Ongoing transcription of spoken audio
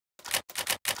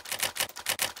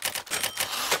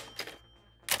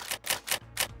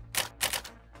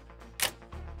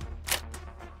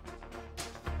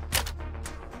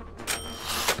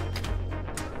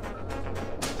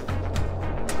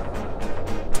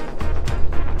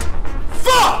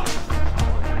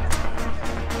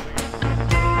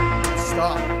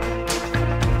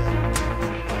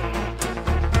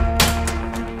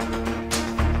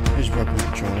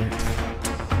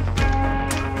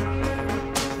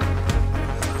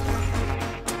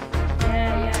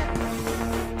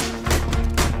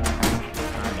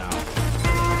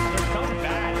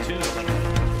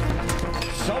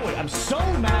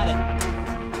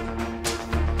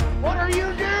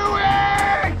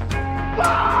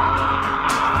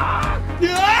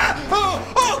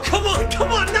Oh, come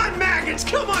on, not maggots!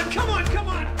 Come on!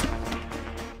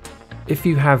 If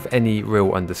you have any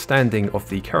real understanding of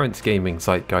the current gaming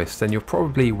zeitgeist, then you're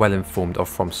probably well informed of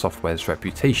From Software's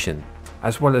reputation,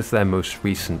 as well as their most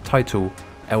recent title,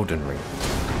 Elden Ring.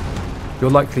 You're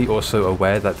likely also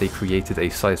aware that they created a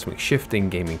seismic shift in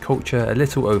gaming culture a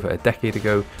little over a decade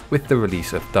ago with the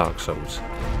release of Dark Souls.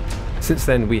 Since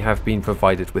then, we have been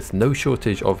provided with no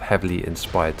shortage of heavily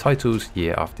inspired titles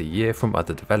year after year from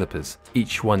other developers,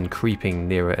 each one creeping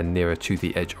nearer and nearer to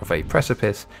the edge of a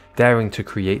precipice, daring to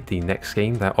create the next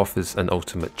game that offers an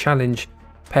ultimate challenge,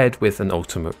 paired with an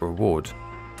ultimate reward.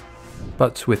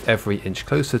 But with every inch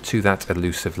closer to that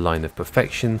elusive line of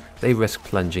perfection, they risk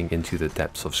plunging into the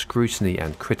depths of scrutiny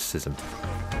and criticism.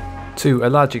 To a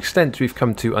large extent, we've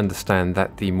come to understand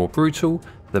that the more brutal,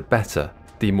 the better.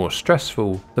 The more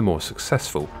stressful, the more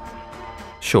successful.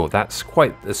 Sure, that's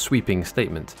quite a sweeping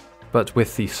statement, but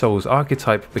with the Souls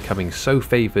archetype becoming so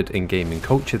favoured in gaming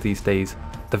culture these days,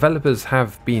 developers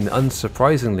have been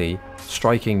unsurprisingly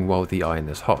striking while the iron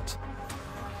is hot.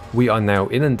 We are now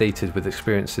inundated with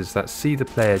experiences that see the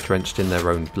player drenched in their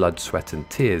own blood, sweat and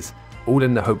tears, all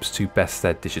in the hopes to best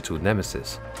their digital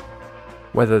nemesis.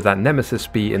 Whether that nemesis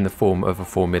be in the form of a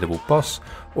formidable boss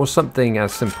or something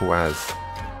as simple as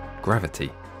gravity.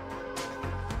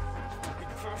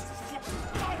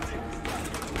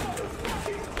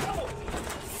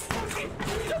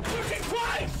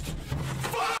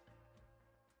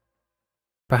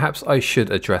 Perhaps I should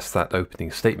address that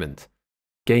opening statement.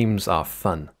 Games are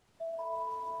fun.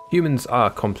 Humans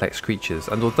are complex creatures,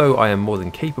 and although I am more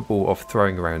than capable of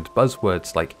throwing around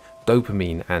buzzwords like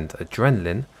dopamine and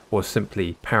adrenaline, or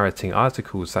simply parroting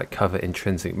articles that cover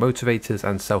intrinsic motivators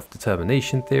and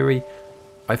self-determination theory,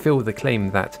 I feel the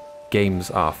claim that games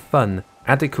are fun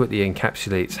adequately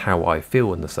encapsulates how I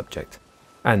feel on the subject,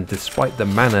 and despite the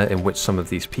manner in which some of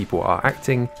these people are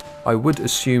acting, I would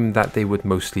assume that they would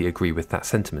mostly agree with that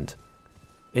sentiment.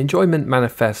 Enjoyment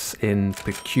manifests in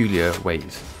peculiar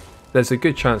ways. There's a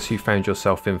good chance you found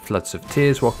yourself in floods of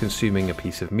tears while consuming a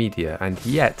piece of media, and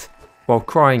yet, while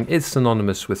crying is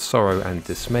synonymous with sorrow and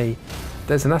dismay,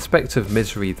 there's an aspect of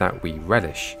misery that we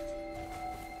relish.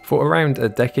 For around a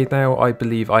decade now, I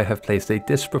believe I have placed a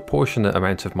disproportionate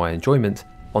amount of my enjoyment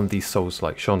on the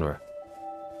Souls-like genre.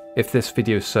 If this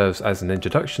video serves as an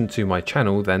introduction to my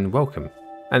channel, then welcome,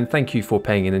 and thank you for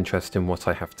paying an interest in what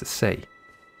I have to say.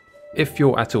 If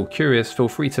you're at all curious, feel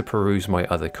free to peruse my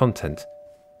other content.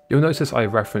 You'll notice I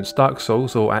reference Dark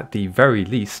Souls, or at the very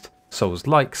least,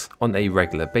 Souls-likes, on a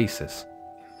regular basis.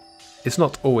 It's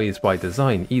not always by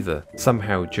design either.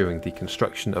 Somehow during the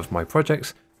construction of my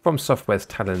projects, From Software's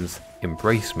talents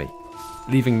embrace me,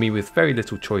 leaving me with very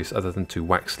little choice other than to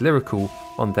wax lyrical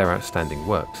on their outstanding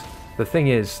works. The thing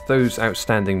is, those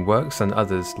outstanding works and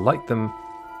others like them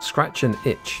scratch an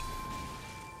itch.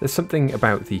 There's something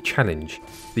about the challenge,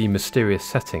 the mysterious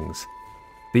settings,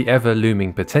 the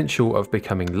ever-looming potential of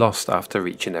becoming lost after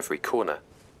reaching every corner.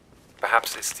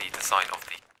 Perhaps it's the design of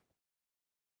the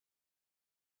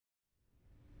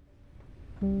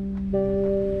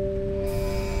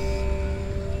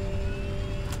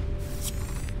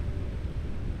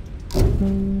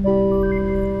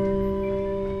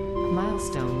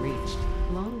Milestone reached.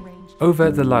 Long range.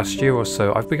 Over the last year or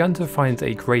so, I've begun to find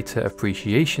a greater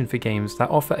appreciation for games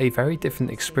that offer a very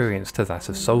different experience to that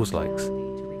of Souls-likes.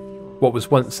 What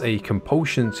was once a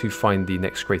compulsion to find the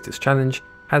next greatest challenge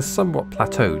has somewhat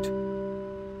plateaued.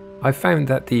 I've found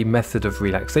that the method of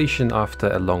relaxation after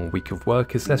a long week of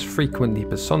work is less frequently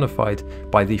personified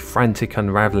by the frantic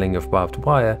unravelling of barbed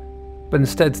wire, but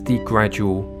instead the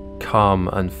gradual, calm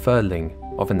unfurling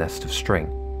of a nest of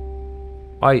string.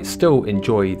 I still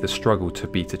enjoy the struggle to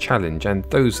beat a challenge, and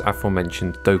those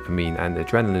aforementioned dopamine and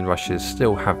adrenaline rushes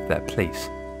still have their place.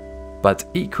 But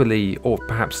equally, or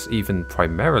perhaps even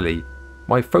primarily,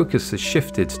 my focus has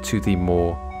shifted to the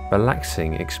more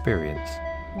relaxing experience.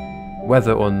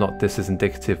 Whether or not this is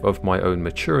indicative of my own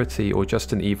maturity or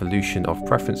just an evolution of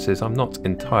preferences, I'm not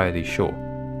entirely sure.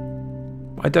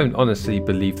 I don't honestly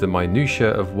believe the minutiae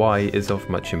of why is of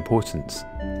much importance.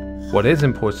 What is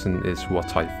important is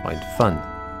what I find fun.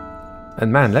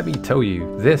 And man, let me tell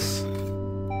you, this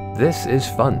is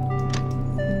fun.